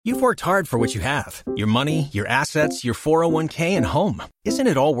You've worked hard for what you have. Your money, your assets, your 401k, and home. Isn't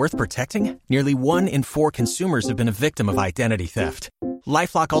it all worth protecting? Nearly 1 in 4 consumers have been a victim of identity theft.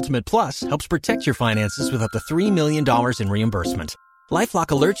 LifeLock Ultimate Plus helps protect your finances with up to $3 million in reimbursement. LifeLock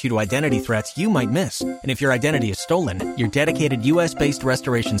alerts you to identity threats you might miss. And if your identity is stolen, your dedicated U.S.-based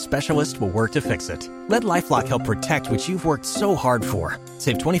restoration specialist will work to fix it. Let LifeLock help protect what you've worked so hard for.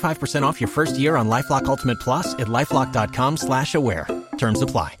 Save 25% off your first year on LifeLock Ultimate Plus at LifeLock.com/aware. Terms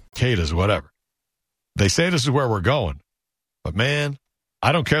apply. Cicadas, whatever. They say this is where we're going. But, man,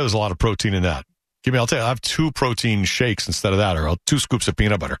 I don't care. There's a lot of protein in that. I'll tell you, I have 2 protein shakes instead of that, or 2 scoops of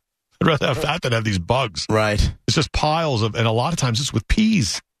peanut butter. I'd rather have that than have these bugs. Right. It's just piles of, and a lot of times it's with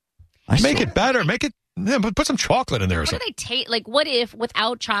peas. Make it better. Make it, put some chocolate in there or something. What do they taste? Like, what if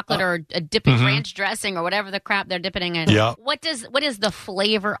without chocolate or a dipping ranch dressing or whatever the crap they're dipping in? Yeah. What is the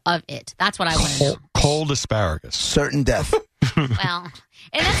flavor of it? That's what I want to know. Cold asparagus. Certain death. Well,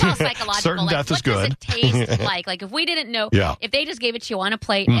 and that's all psychological. Certain like, death what is good. Does it taste like? Like, if we didn't know, if they just gave it to you on a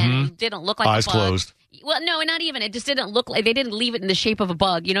plate and it didn't look like eyes a bug. Closed. Well, no, not even. It just didn't look like, they didn't leave it in the shape of a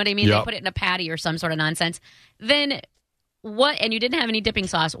bug. You know what I mean? Yep. They put it in a patty or some sort of nonsense. Then what, and you didn't have any dipping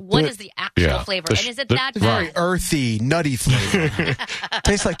sauce, what is the actual flavor? And is it that bad? Very earthy, nutty flavor.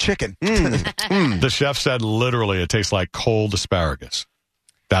 Tastes like chicken. The chef said literally it tastes like cold asparagus.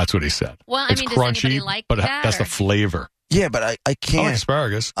 That's what he said. Well, it's does crunchy, anybody like but that? that's the flavor. Yeah, but I can't. I like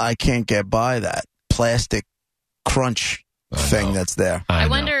asparagus. I can't get by that plastic crunch thing that's there. I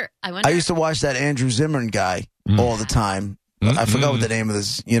wonder. I used to watch that Andrew Zimmern guy all the time. I forgot what the name of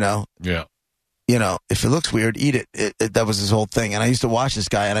this, Yeah. If it looks weird, eat it. That was his whole thing. And I used to watch this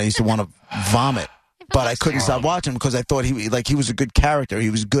guy, and I used to want to vomit. But I couldn't stop watching him because I thought he was a good character. He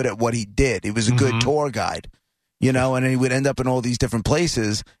was good at what he did. He was a good tour guide, and he would end up in all these different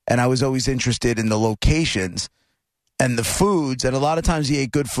places. And I was always interested in the locations and the foods. And a lot of times he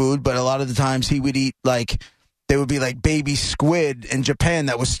ate good food, but a lot of the times he would eat there would be like baby squid in Japan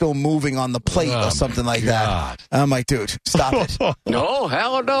that was still moving on the plate or something like that. I'm like, dude, stop it. No,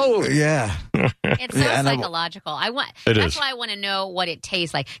 hell no. Yeah. It's so psychological. That's why I want to know what it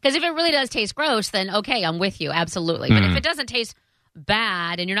tastes like. Because if it really does taste gross, then okay, I'm with you, absolutely. But if it doesn't taste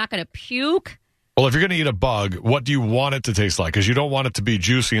bad and you're not going to puke. Well, if you're going to eat a bug, what do you want it to taste like? Because you don't want it to be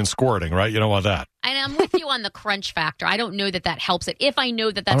juicy and squirting, right? You don't want that. And I'm with you on the crunch factor. I don't know that helps it. If I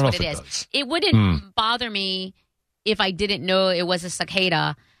know that that's what it is. It wouldn't bother me if I didn't know it was a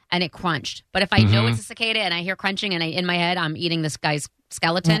cicada and it crunched. But if I know it's a cicada and I hear crunching and in my head I'm eating this guy's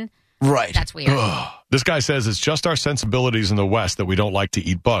skeleton, right? That's weird. This guy says it's just our sensibilities in the West that we don't like to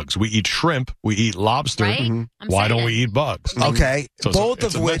eat bugs. We eat shrimp, we eat lobster. Right? Why don't we eat bugs? Okay, So both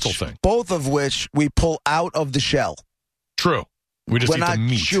of which we pull out of the shell. True. We just We're eat not the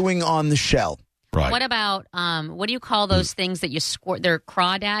meat. chewing on the shell. Right. What about what do you call those things that you squirt? They're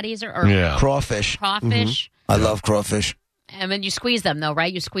crawdaddies or Crawfish. Crawfish. I love crawfish. And then you squeeze them though,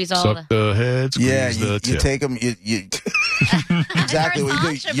 right? You squeeze all Suck the head, squeeze the tip. You take them. You exactly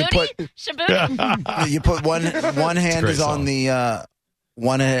what you do. You put one hand is on the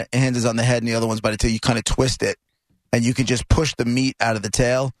one hand is on the head and the other one's by the tail. You kind of twist it, and you can just push the meat out of the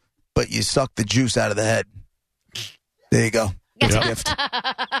tail, but you suck the juice out of the head. There you go. It's a gift.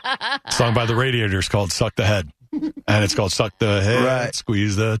 Song by the Radiators called "Suck the Head," and it's called "Suck the Head,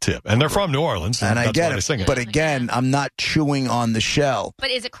 Squeeze the Tip." And they're from New Orleans, and I get it. it. But again, I'm not chewing on the shell. But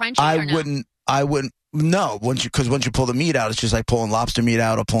is it crunchy? I wouldn't. No, once you pull the meat out, it's just like pulling lobster meat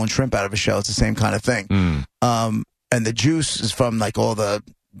out or pulling shrimp out of a shell. It's the same kind of thing. And the juice is from like all the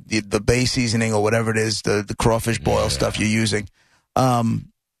bay seasoning or whatever it is, the crawfish boil stuff you're using.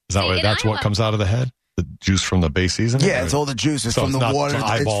 Is that that's what comes out of the head? The juice from the bay seasoning? Yeah, it's all the juice. It's from the water.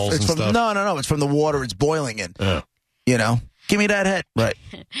 Eyeballs it's and from, stuff? No. It's from the water it's boiling in. Give me that head. Right.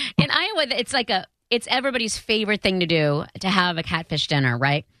 In Iowa, it's everybody's favorite thing to do to have a catfish dinner,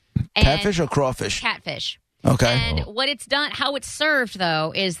 right? And catfish or crawfish? Catfish. Okay. And what it's done, how it's served,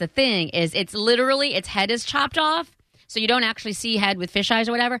 though, is the thing is it's literally its head is chopped off. So you don't actually see head with fish eyes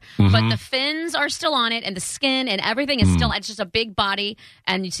or whatever, but the fins are still on it, and the skin and everything is still. It's just a big body,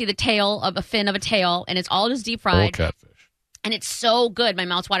 and you see the tail of a fin of a tail, and it's all just deep fried. Old catfish, and it's so good. My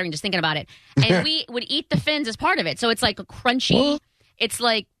mouth's watering just thinking about it. And we would eat the fins as part of it, so it's like a crunchy. It's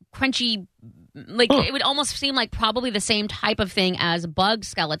like crunchy, it would almost seem like probably the same type of thing as bug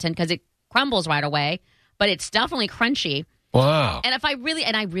skeleton because it crumbles right away, but it's definitely crunchy. Wow! And I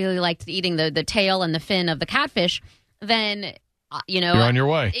really liked eating the tail and the fin of the catfish. Then, you're on your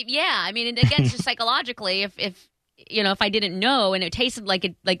way. I mean, and again, just psychologically, if I didn't know and it tasted like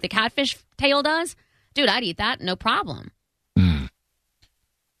the catfish tail does, dude, I'd eat that, no problem.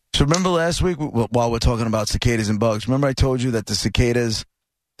 So remember last week while we're talking about cicadas and bugs, remember I told you that the cicadas,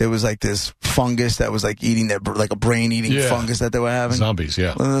 there was like this fungus that was like eating like a brain-eating fungus that they were having. Zombies, yeah.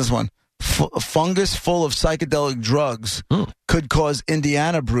 Look at this one. A fungus full of psychedelic drugs could cause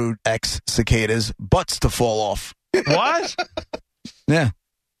Indiana brood X cicadas' butts to fall off. What? Yeah.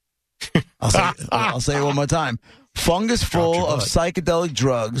 I'll say it one more time. Fungus full of psychedelic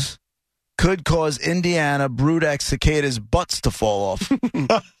drugs could cause Indiana brood X cicadas' butts to fall off.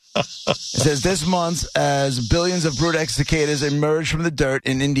 It says this month, as billions of brood X cicadas emerge from the dirt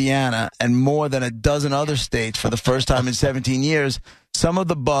in Indiana and more than a dozen other states for the first time in 17 years, some of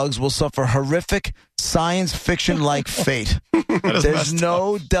the bugs will suffer horrific science fiction-like fate. There's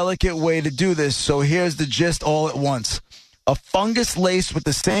no delicate way to do this, so here's the gist all at once. A fungus laced with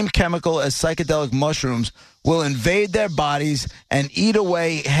the same chemical as psychedelic mushrooms will invade their bodies and eat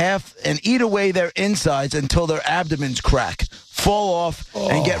away their insides until their abdomens crack, fall off,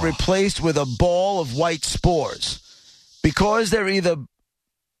 and get replaced with a ball of white spores. Because they're either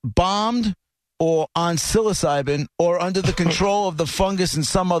bombed or on psilocybin or under the control of the fungus in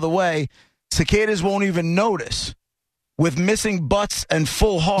some other way, cicadas won't even notice. With missing butts and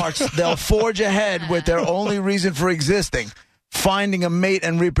full hearts, they'll forge ahead with their only reason for existing, finding a mate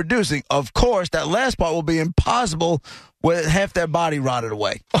and reproducing. Of course, that last part will be impossible with half their body rotted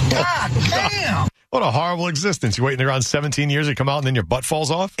away. God damn! What a horrible existence. You're waiting around 17 years to come out and then your butt falls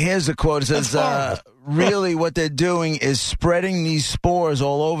off? Here's a quote. It says, really what they're doing is spreading these spores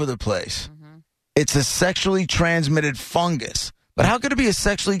all over the place. Mm-hmm. It's a sexually transmitted fungus. But how could it be a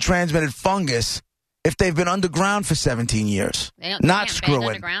sexually transmitted fungus if they've been underground for 17 years? Not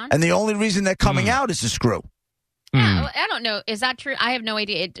screwing. And the only reason they're coming out is to screw. Yeah, I don't know. Is that true? I have no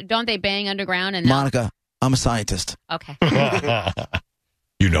idea. Don't they bang underground? And Monica, I'm a scientist. Okay.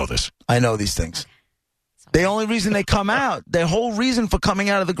 You know this. I know these things. Okay. The only reason they come out, their whole reason for coming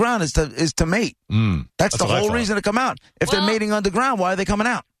out of the ground is to mate. That's the whole reason to come out. If they're mating underground, why are they coming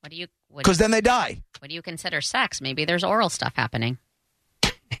out? Because then they die. What do you consider sex? Maybe there's oral stuff happening.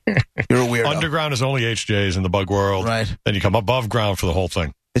 You're a weirdo. Underground is only HJs in the bug world. Right. Then you come above ground for the whole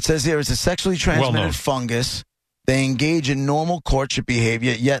thing. It says here it's a sexually transmitted fungus. They engage in normal courtship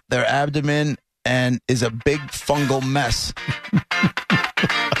behavior, yet their abdomen is a big fungal mess.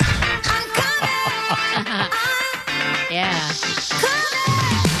 Yeah.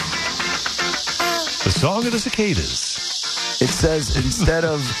 The song of the cicadas. It says instead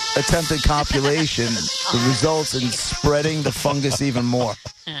of attempted copulation, the results in spreading the fungus even more.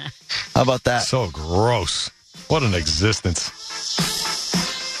 How about that? So gross. What an existence.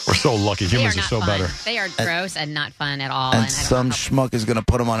 We're so lucky. Humans are so fun. Better. They are gross and not fun at all. And some schmuck is going to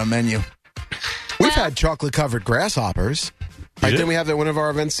put them on a menu. We've had chocolate-covered grasshoppers. Right, didn't we have that at one of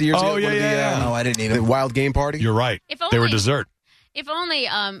our events years ago? Yeah. No, I didn't eat the them. wild game party? You're right. They were dessert. If only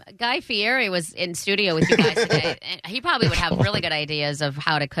Guy Fieri was in studio with you guys today, he probably would have really good ideas of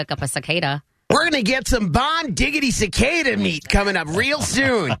how to cook up a cicada. We're going to get some Bon Diggity cicada meat coming up real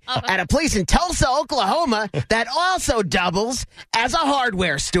soon at a place in Tulsa, Oklahoma that also doubles as a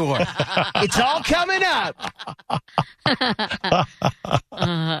hardware store. It's all coming up.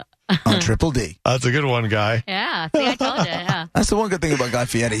 On Triple D. That's a good one, Guy. Yeah, see, I told you, yeah. That's the one good thing about Guy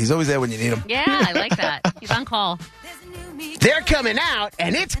Fieri. He's always there when you need him. Yeah, I like that. He's on call. They're coming out,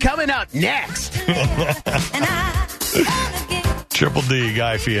 and it's coming up next. Triple D,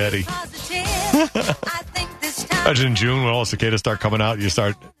 Guy Fieri. Imagine in June when all the cicadas start coming out, you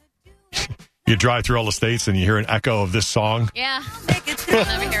drive through all the states and you hear an echo of this song. Yeah. You'll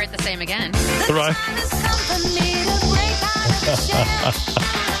never hear it the same again. Right.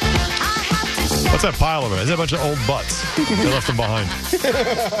 What's that pile of it? Is that a bunch of old butts? They left them behind.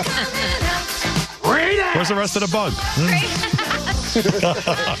 Where's the rest of the bug?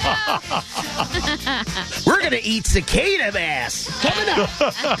 We're going to eat cicada ass. Coming up.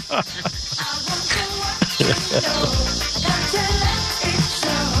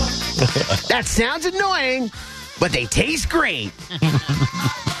 That sounds annoying, but they taste great.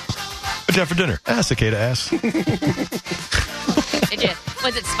 What'd you have for dinner? Cicada ass.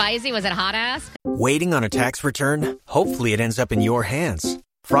 Was it spicy? Was it hot ass? Waiting on a tax return? Hopefully it ends up in your hands.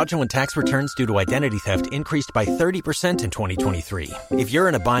 Fraudulent tax returns due to identity theft increased by 30% in 2023. If you're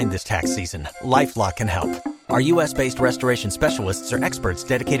in a bind this tax season, LifeLock can help. Our U.S.-based restoration specialists are experts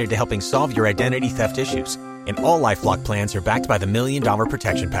dedicated to helping solve your identity theft issues. And all LifeLock plans are backed by the $1 Million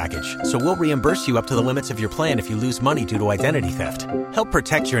Protection Package. So we'll reimburse you up to the limits of your plan if you lose money due to identity theft. Help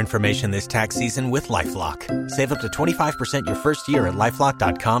protect your information this tax season with LifeLock. Save up to 25% your first year at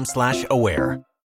LifeLock.com/aware.